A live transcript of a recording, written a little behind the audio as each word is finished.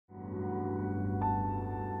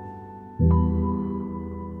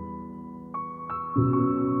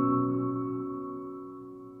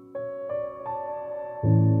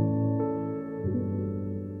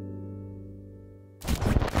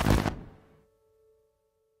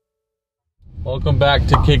Welcome back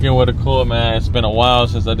to Kicking with a Cool Man. It's been a while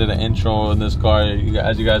since I did an intro in this car.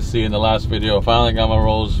 As you guys see in the last video, I finally got my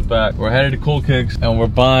rolls back. We're headed to Cool Kicks and we're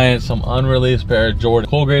buying some unreleased pair of Jordan.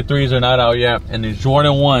 Cool Grade 3s are not out yet. And the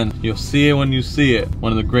Jordan 1, you'll see it when you see it.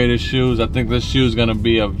 One of the greatest shoes. I think this shoe is gonna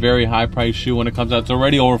be a very high price shoe when it comes out. It's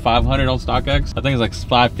already over 500 on StockX. I think it's like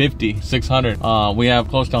 550, 600. We have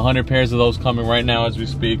close to 100 pairs of those coming right now as we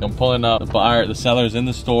speak. I'm pulling up the sellers in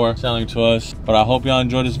the store selling to us. But I hope y'all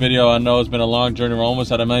enjoyed this video. I know it's been a long journey. We're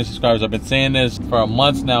almost at 1 million subscribers. I've been saying this for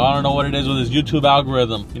months now. I don't know what it is with this YouTube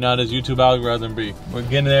algorithm. You know how this YouTube algorithm be. We're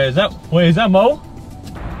getting there. Is that Mo?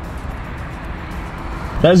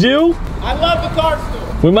 That's you? I love the car store.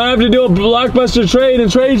 We might have to do a blockbuster trade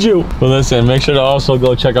and trade you. But listen, make sure to also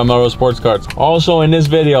go check out Melrose Sports Cards. Also in this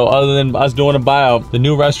video, other than us doing a buyout, the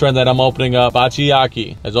new restaurant that I'm opening up,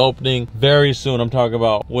 Bachiyaki, is opening very soon. I'm talking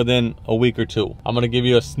about within a week or two. I'm gonna give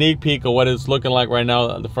you a sneak peek of what it's looking like right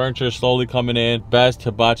now. The furniture is slowly coming in. Best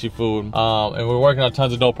hibachi food. And we're working on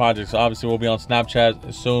tons of dope projects. So obviously we'll be on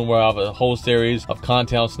Snapchat soon. We'll have a whole series of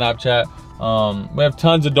content on Snapchat. We have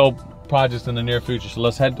tons of dope projects in the near future, so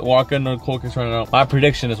let's walk into the Cool Kicks right now. My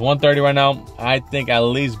prediction is 1:30 right now. I think at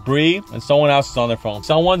least Bree and someone else is on their phone.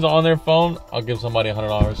 Someone's on their phone. I'll give somebody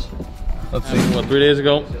 $100. Let's see. Well, 3 days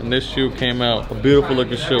ago, and this shoe came out. A beautiful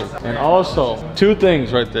looking shoe. And also, 2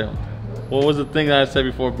 things right there. What was the thing that I said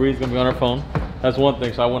before? Bree's gonna be on her phone. That's 1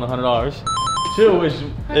 thing, so I won $100. 2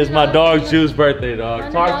 is my dog Juice's birthday,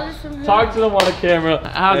 dog. Talk to them on the camera.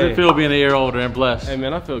 How's it feel being a year older and blessed? Hey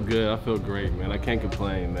man, I feel good. I feel great, man. I can't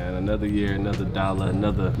complain, man. Another year, another dollar,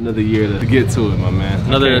 another year to get to it, my man.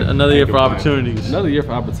 Another year for opportunities. Another year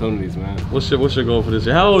for opportunities, man. What's your goal for this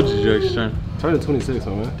year? How old did you actually turn? Turning 26,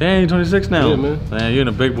 my man. Dang, you're 26 now. Yeah, man. Man, you're in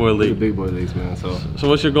a big boy league. Big boy leagues, man. So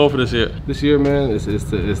what's your goal for this year? This year, man, is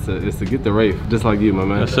to get the Wraith, just like you, my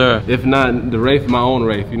man. Yes, sir. If not the Wraith, my own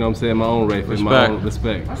Wraith. You know what I'm saying? My own Wraith, Respect. my own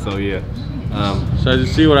respect. So yeah. So as you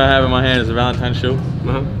see, what I have in my hand is a Valentine's shoe.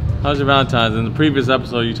 Uh-huh. How's your Valentine's? In the previous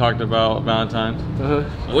episode, you taled about Valentine's. Uh-huh.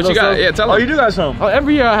 What you got? Yeah, tell them. Oh, you do got some. Oh,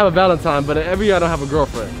 every year I have a Valentine, but every year I don't have a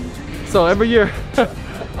girlfriend. So every year, I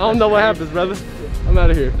don't know what happens, brother. I'm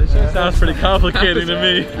out of here. This shit sounds pretty complicated to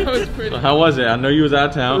me. So how was it? I know you was out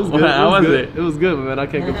of town. How was it? It was good, man. I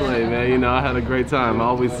can't complain, man. You know, I had a great time. I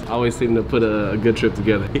always seem to put a good trip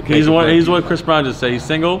together. He's what Chris Brown just said. He's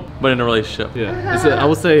single, but in a relationship. Yeah. I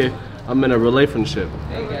would say I'm in a relationship.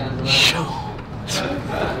 Hey,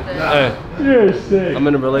 you're sick. I'm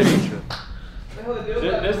in a relationship.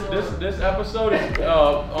 This episode is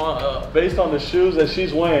based on the shoes that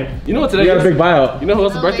she's wearing. You know what today is? We got a big buyout. You know who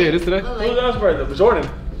else's birthday it is today? Who's else's birthday? Jordan.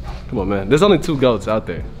 Come on, man. There's only 2 GOATs out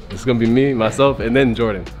there. It's gonna be me, myself, and then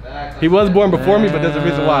Jordan. He was born before me, but there's a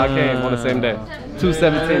reason why I came on the same day.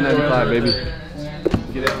 2/17/95, baby.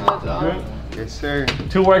 Get it. Yes, sir.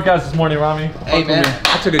 2 workouts this morning, Rami. Hey man,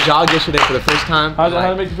 I took a jog yesterday for the first time. How'd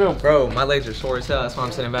it make you feel? Bro, my legs are sore as hell. That's why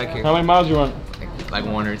I'm sitting back here. How many miles you run? Like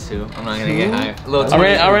 1 or 2. I'm not gonna get high.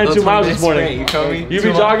 I ran 2 miles this morning. You feel me? You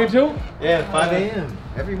be jogging too? Yeah, 5 a.m.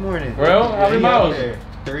 every morning. Bro, how many miles?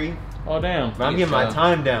 3. Oh damn. But I'm getting my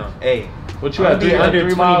time down. Hey. What you at? Under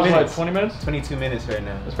 3 miles, like 20 minutes? 22 minutes right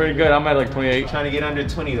now. That's pretty good. I'm at like 28. Trying to get under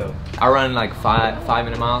 20 though. I run like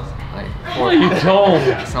 5-minute miles. Like 4. You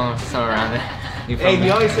don't. Somewhere around there. Hey, he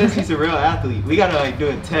always says he's a real athlete. We gotta like do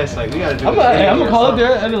a test. Like we gotta do. I'm gonna call up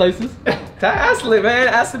there and the license. Ask it, man.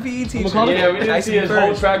 Ask the PE teacher. Yeah, we didn't see his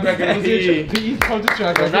whole track record in PE. PE coach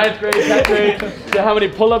track record. 9th grade, 10th grade. How many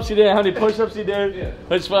pull-ups he did, how many push-ups he did.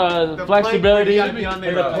 Which flexibility and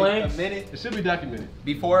the planks. It should be documented.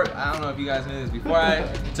 Before, I don't know if you guys knew this, before I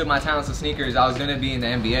took my talents to sneakers, I was gonna be in the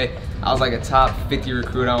NBA. I was like a top 50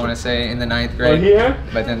 recruit, I wanna say, in the 9th grade. Oh, here?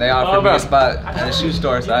 But then they offered me a spot at a shoe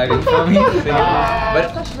store, so I didn't feel me.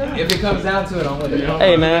 But if it comes down to it, I'm with it.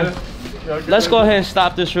 Hey man, let's go ahead and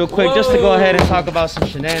stop this real quick, just to go ahead and talk about some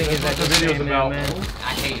shenanigans that the video's about, man.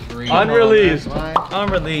 I hate Bree. Unreleased.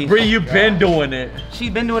 Unreleased. Bree, you've been doing it. She's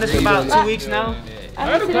been doing this for about 2 weeks now. I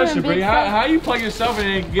have a question, Bree. How you plug yourself in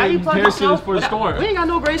and get piercings for the store? We ain't got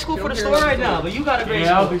no grade school for the store right now, but you got a grade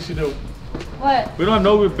Yeah, I school. don't think she do. What? We don't have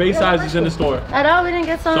no base sizes in the store. At all? We didn't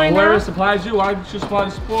get some So right whoever now? supplies you, why don't you supply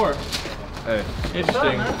the store? Hey.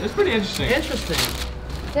 Interesting. It's pretty interesting. Interesting.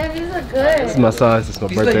 Damn, these look good. This is my size. It's my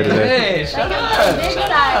birthday today. Hey, shut Like up. a big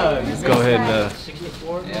size. Let's go ahead and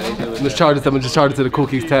 64. let's charge it. I'm gonna just charge it to the Cool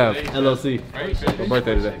Kicks tab. LLC. My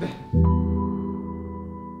birthday today.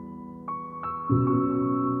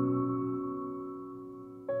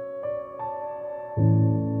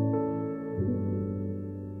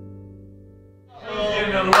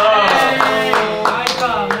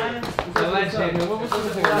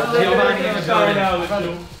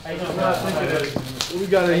 What we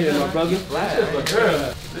got in here, my brother? What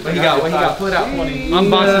he got? Pull it out. Unboxing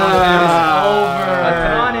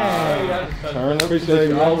Turn, appreciate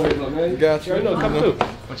you always, man. Got you. No, come through.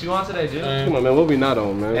 What you on today, Jim? Come on, man. What we not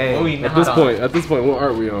on, man? Hey, what we not at this point, what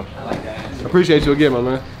art we on? I like that. Appreciate you again, my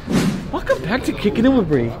man. Welcome back to Kicking It with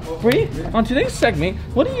Bree. Bree, on today's segment,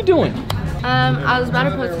 what are you doing? I was about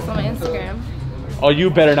to post this on my Instagram. Oh,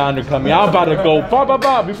 you better not undercut me. I'm about to go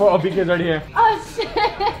before BK's right here. Oh shit!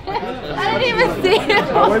 I didn't even see it.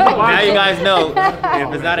 Now you guys know,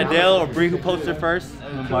 if it's not Adele or Bree who posts it first.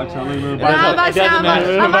 I'm about to do a video.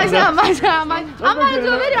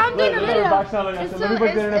 I'm doing a video. It's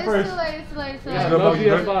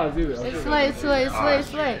too late.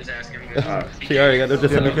 She already got this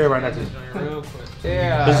in the camera right next to you.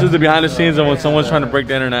 Yeah. This is the behind the scenes of when someone's trying to break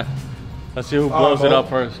the internet. Let's see who blows it up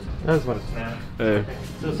first. That's what it's saying.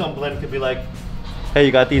 So some blend could be like, hey,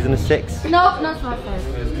 you got these in the 6. Nope, it's not first.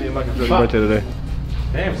 Me and Mike enjoyed your birthday today.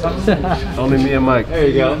 Damn, Only me and Mike. there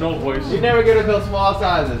you go. no voice. You never get to feel small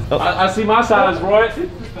sizes. I see my size, Roy. Okay,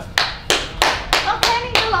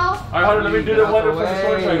 hello. All right, hold on, let me do the one for the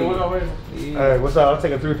short train. Hey, what's up? I'm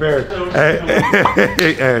taking 3 pairs.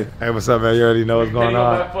 Hey, what's up, man? You already know what's going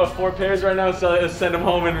on. I put 4 pairs right now, so let's send them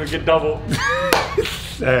home and we get double.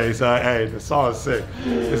 Hey, the song is sick.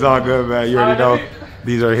 It's all good, man. You already know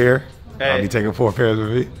these are here. Hey. I'll be taking 4 pairs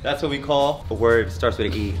with me. That's what we call a word that starts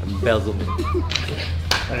with an E, embezzlement.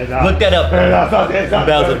 Hey, Look that up. Embezzlement.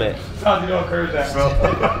 Embezzlement. You don't encourage that, bro.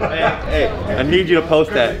 Hey, I need you to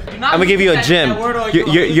post that. I'm gonna give you a gem.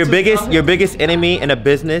 Your biggest enemy in a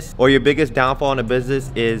business or your biggest downfall in a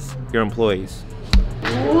business is your employees.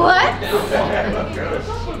 What?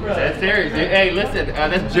 That's serious, dude. Hey, listen,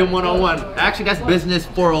 that's Gym 101. Actually, that's Business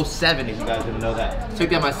 407, if you guys didn't know that. Took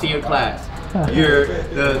that in my senior class.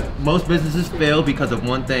 Most businesses fail because of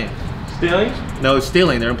one thing. Stealing? No,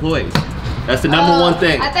 stealing their employees. That's the number one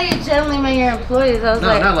thing. I thought you generally meant your employees. I was No,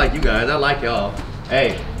 like, not like you guys. I like y'all.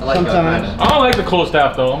 Hey, I like y'all. I don't like the cool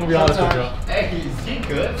staff though. I'm gonna be honest with you. Hey, he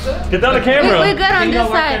good. Get down the camera. we're good on this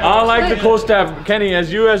side. I don't like the cool staff. Kenny,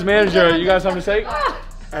 as you as manager, you got something to say?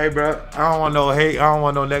 Hey, bro, I don't want no hate. I don't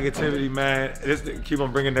want no negativity, man. Just keep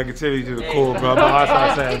on bringing negativity to the cool, bro. That's what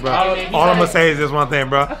I'm saying, bro. All I'm gonna say is this one thing,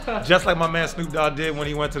 bro. Just like my man Snoop Dogg did when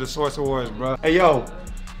he went to the Source Awards, bro. Hey, yo.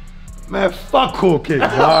 Man, fuck Cool Kicks,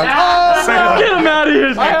 dog. Get him out of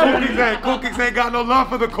here. Cool Kicks ain't got no love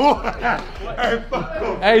for the cool. Hey, fuck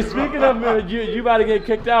Cool. Hey, speaking of you about to get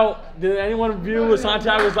kicked out, did anyone view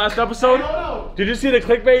Santiago's last episode? Did you see the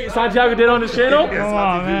clickbait Santiago did on his channel? Come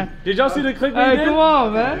on, man. Did y'all see the clickbait he did? Come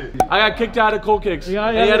on, man. I got kicked out of Cool Kicks. Yeah.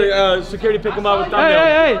 And he had security pick him up with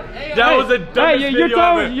thumbnail. Hey. That was the dumbest video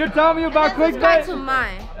ever. You're telling me about Back clickbait? to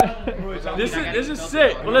mine. This is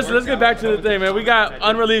sick. Well, listen, let's get back to the thing, man. We got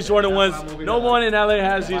unreleased Jordan 1s. No one in LA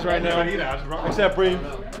has these right now, except Bree.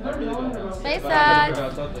 Face sad.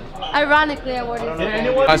 Ironically, I wore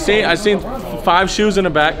this. I seen 5 shoes in the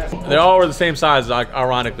back. They all were the same size, like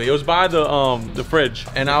ironically. It was by the fridge,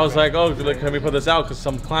 and I was like, oh, look, can we put this out? Because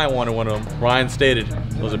some client wanted one of them. Ryan stated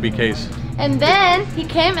it was a BK's. And then he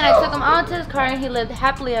came and I took him out to his car and he lived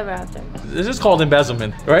happily ever after. This is called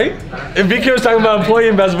embezzlement, right? And BK was talking about employee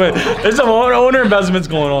embezzlement. There's some owner embezzlements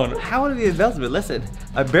going on. How would it be embezzlement? Listen,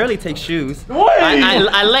 I barely take shoes. Wait!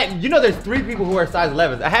 I let you know there's 3 people who wear size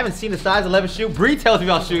 11s. I haven't seen a size 11 shoe. Bree tells me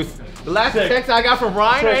about shoes. The last text I got from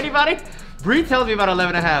Ryan or anybody, Bree tells me about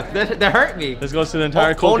 11.5. That hurt me. Let's go to the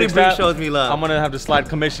entire Cool Only Kicks Bree app. shows me love. I'm gonna have to slide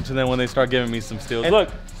commission to them when they start giving me some steals. And look,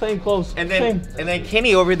 same clothes. And then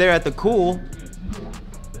Kenny over there at the cool.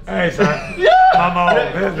 Hey, son. I'm on You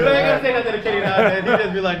ain't business, gonna man. say nothing to Kenny now, man. He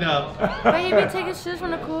just be like, no. Wait, you be taking shoes from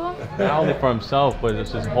the cool? Not only for himself, but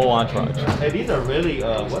it's his whole entourage. Hey, these are really,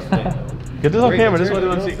 what's that? Get this on camera, this is what they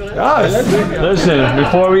want to see. Listen,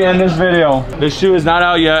 before we end this video, this shoe is not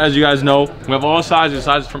out yet, as you guys know. We have all sizes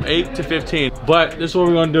from 8 to 15. But this is what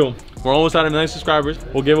we're gonna do. We're almost at 1 million subscribers.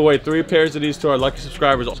 We'll give away 3 pairs of these to our lucky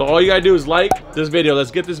subscribers. So all you gotta do is like this video. Let's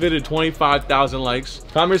get this video to 25,000 likes.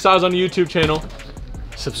 Comment your size on the YouTube channel.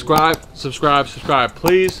 Subscribe.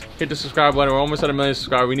 Please hit the subscribe button. We're almost at 1 million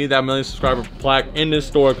subscribers. We need that 1 million subscriber plaque in this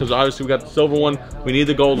store because obviously we got the silver one. We need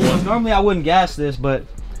the gold one. Normally I wouldn't gas this, but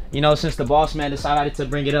you know, since the boss man decided to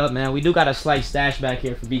bring it up, man, we do got a slight stash back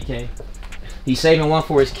here for BK. He's saving one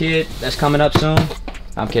for his kid that's coming up soon.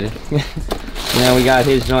 I'm kidding. Man, we got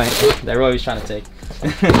his joint that Roy's trying to take.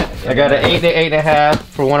 I got an 8 to 8.5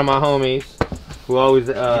 for one of my homies who always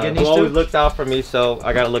looks out for me, so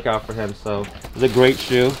I gotta look out for him. So it's a great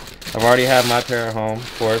shoe. I've already had my pair at home,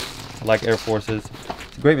 of course. I like Air Forces.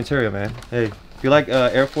 It's great material, man. Hey, if you like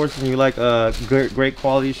Air Forces and you like great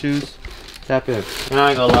quality shoes, tap in. And I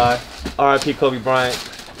ain't gonna lie, RIP Kobe Bryant.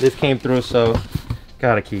 This came through, so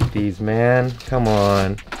gotta keep these, man. Come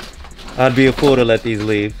on. I'd be a fool to let these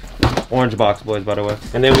leave. Orange box, boys, by the way.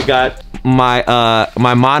 And then we got my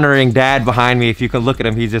my monitoring dad behind me. If you can look at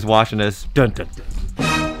him, he's just watching us. Dun, dun, dun.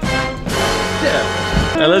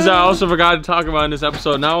 Yeah. And listen, I also forgot to talk about in this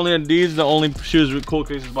episode, not only are these the only shoes with Cool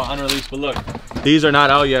Kicks about unreleased, but look, these are not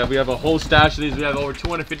out yet. We have a whole stash of these. We have over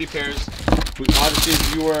 250 pairs. We, obviously,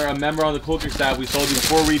 if you were a member on the Cool Kicks app, we sold these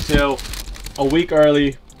for retail a week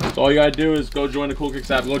early. So all you gotta do is go join the Cool Kicks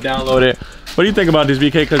app, go download it. What do you think about these,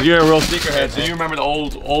 BK? Because you're a real sneakerhead, so you remember the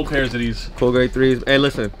old pairs of these. Cool Grade 3s. Hey,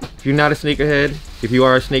 listen, if you're not a sneakerhead, if you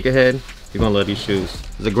are a sneakerhead, you're gonna love these shoes.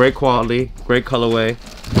 It's a great quality, great colorway.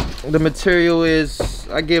 The material is,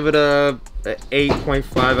 I give it a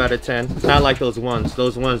 8.5 out of 10. It's not like those ones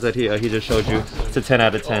that he just showed you. It's a 10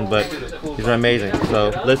 out of 10, but these are amazing.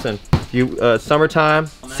 So listen, you summertime,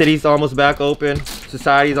 city's almost back open,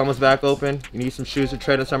 society's almost back open. You need some shoes to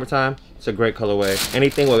trade in summertime. It's a great colorway.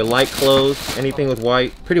 Anything with light clothes, anything with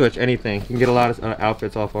white, pretty much anything. You can get a lot of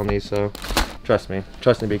outfits off on these, so trust me,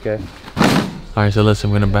 BK. All right, so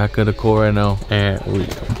listen, we're in the back of the court right now, and we,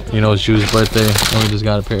 you know, it's Drew's birthday, and we just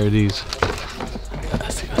got a pair of these.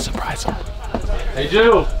 Let's surprise him. Hey,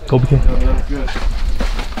 Drew. Go, BK.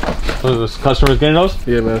 Those customers getting those?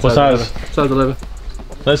 Yeah, man. What size? Size 11.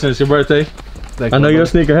 Listen, it's your birthday. Thanks, I know you're a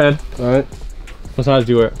sneakerhead. All right. What size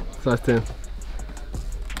do you wear? Size 10.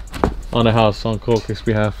 On the house, on Cool Kicks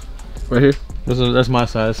behalf. Right here. That's my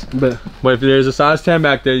size. Bet. But if there's a size 10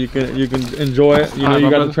 back there, you can enjoy it. You know, you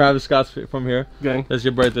got the Travis Scott's from here. Gang. That's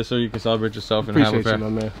your birthday, so you can celebrate yourself and Appreciate have a pair.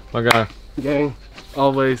 you, my man. My guy. Gang.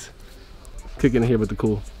 Always kicking in here with the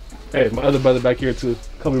cool. Hey, my other brother back here too.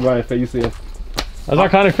 Kobe Bryant fit. You see him? That's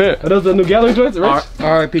iconic fit. Are those the new gallery joints, Rich?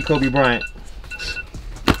 R.I.P. Kobe Bryant.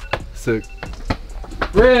 Sick.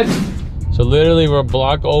 Red. So literally, we're a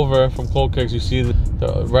block over from Cool Kicks. You see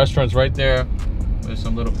the restaurant's right there. There's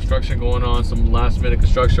some little construction going on, some last minute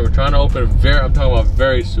construction. We're trying to open I'm talking about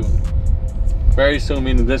very soon. Very soon,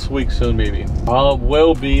 meaning this week soon, maybe. I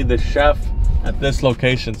will be the chef at this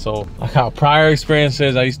location. So I got prior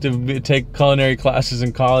experiences. I used to take culinary classes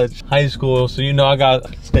in college, high school. So you know, I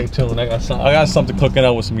got, stay tuned. I got something cooking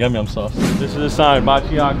up with some yum yum sauce. This is the sign,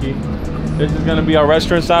 Bachiaki. This is gonna be our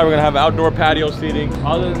restaurant side. We're gonna have outdoor patio seating.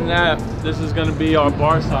 Other than that, this is gonna be our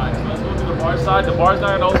bar side. So let's go to the bar side. The bar's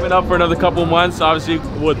not gonna open up for another couple months, obviously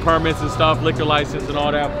with permits and stuff, liquor license and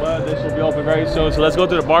all that, but this will be open very soon. So let's go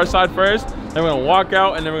to the bar side first, then we're gonna walk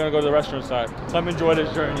out, and then we're gonna go to the restaurant side. Come enjoy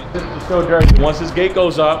this journey. It's still dirty. Once this gate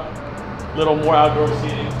goes up, a little more outdoor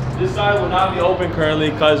seating. This side will not be open currently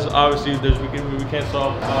because obviously we can't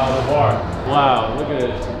stop the bar. Wow, look at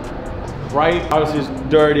this. Right, obviously it's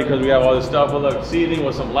dirty because we have all this stuff, but look, seating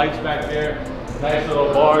with some lights back there, nice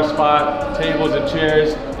little bar spot, tables and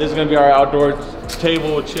chairs. This is gonna be our outdoor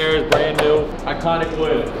table with chairs, brand new, iconic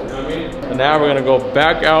wood, you know what I mean? And now we're gonna go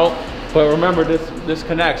back out, but remember this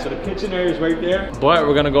connects, so the kitchen area is right there, but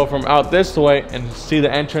we're gonna go from out this way and see the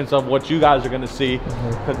entrance of what you guys are gonna see,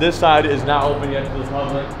 because this side is not open yet to the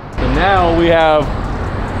public. So now we have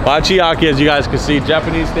Bachiaki, as you guys can see,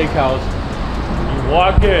 Japanese steakhouse. You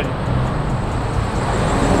walk in,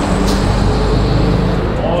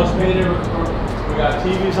 all is painted. We got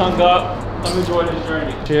TVs hung up. Come enjoy this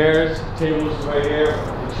journey. Chairs, tables right here.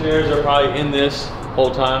 The chairs are probably in this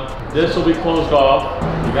whole time. This will be closed off.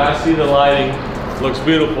 You guys see the lighting. Looks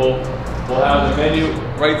beautiful. We'll have the menu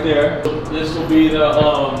right there. This will be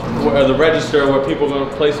the register where people are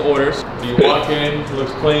gonna place orders. You walk in, it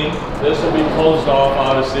looks clean. This will be closed off,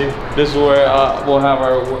 obviously. This is where we'll have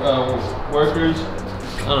our workers.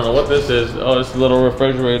 I don't know what this is. Oh, it's a little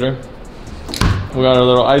refrigerator. We got our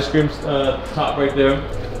little ice cream top right there.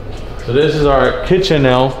 So this is our kitchen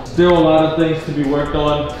now. Still a lot of things to be worked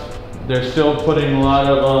on. They're still putting a lot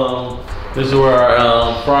of, this is where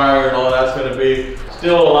our fryer and all that's gonna be.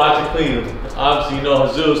 Still a lot to clean. Obviously, you know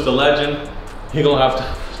Jesus, the legend, he gonna have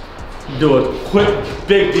to do a quick,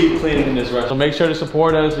 big, deep cleaning in this restaurant. So make sure to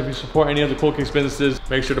support us. If you support any of the Cool Kicks businesses,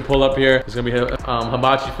 make sure to pull up here. It's gonna be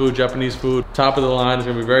hibachi food, Japanese food, top of the line. It's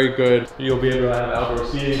gonna be very good. You'll be able to have outdoor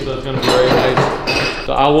seating, so it's gonna be very nice.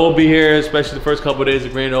 So I will be here, especially the first couple of days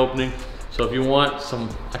of grand opening. So if you want some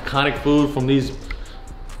iconic food from these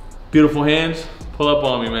beautiful hands, pull up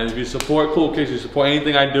on me, man. If you support Cool Kicks, you support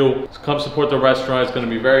anything I do, come support the restaurant. It's gonna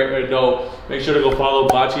be very, very dope. Make sure to go follow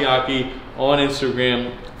Bachiaki on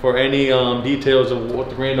Instagram for any details of what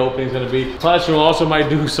the grand opening is gonna be. Plus, we also might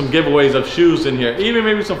do some giveaways of shoes in here, even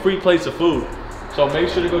maybe some free plates of food. So make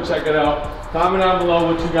sure to go check it out. Comment down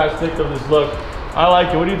below what you guys think of this look. I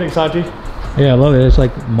like it. What do you think, Santi? Yeah, I love it. It's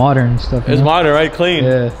like modern stuff. It's modern, right? Clean.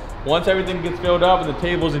 Yeah. once everything gets filled up and the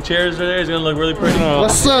tables and chairs are there, it's gonna look really pretty.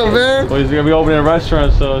 What's up, man? Well, he's gonna be opening a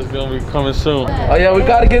restaurant, so it's gonna be coming soon. Oh yeah, we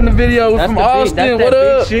gotta get in the video. We're from Austin. What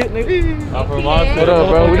up? I'm from Austin. What up,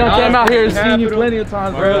 bro? We done came out here and seen you plenty of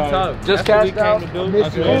times, bro. Just cashed out.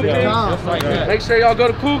 Make sure y'all go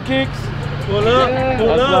to Cool Kicks. Pull up. Pull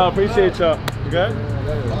up. Appreciate y'all. Okay?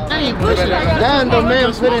 Damn, the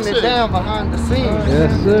man putting it down behind the scenes.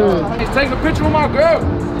 Yes, sir. He's taking a picture with my girl.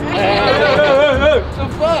 What the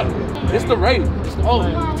fuck? It's the rape. Oh,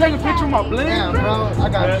 taking a picture with my bling. Damn, bro, I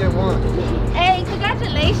gotta get one. Hey,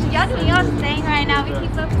 congratulations. Y'all doing y'all thing right now. We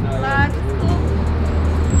keep up with the vlog. It's cool.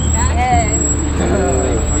 Yes.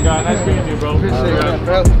 Nice meeting you, bro. Appreciate it,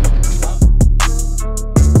 bro.